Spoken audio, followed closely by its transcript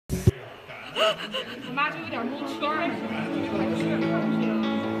我妈就有点蒙圈儿。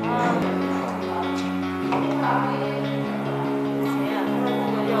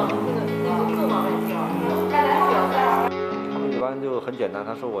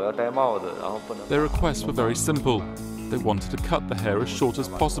Their requests were very simple. They wanted to cut the hair as short as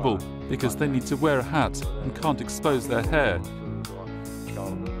possible because they need to wear a hat and can't expose their hair.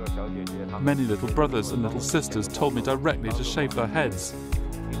 Many little brothers and little sisters told me directly to shave their heads.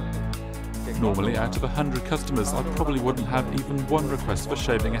 Normally, out of 100 customers, I probably wouldn't have even one request for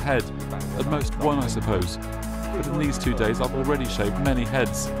shaving a head. At most one, I suppose. But in these 2 days, I've already shaved many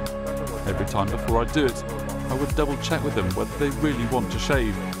heads. Every time before I do it, I would double check with them whether they really want to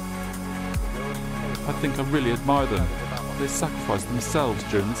shave. I think I really admire them. They sacrifice themselves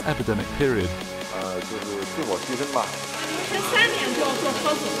during this epidemic period. 凌晨3点就要坐车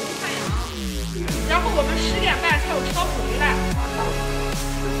走出太阳，然后我们10点半才有车回来。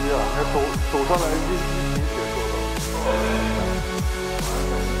手上来疫情结束了。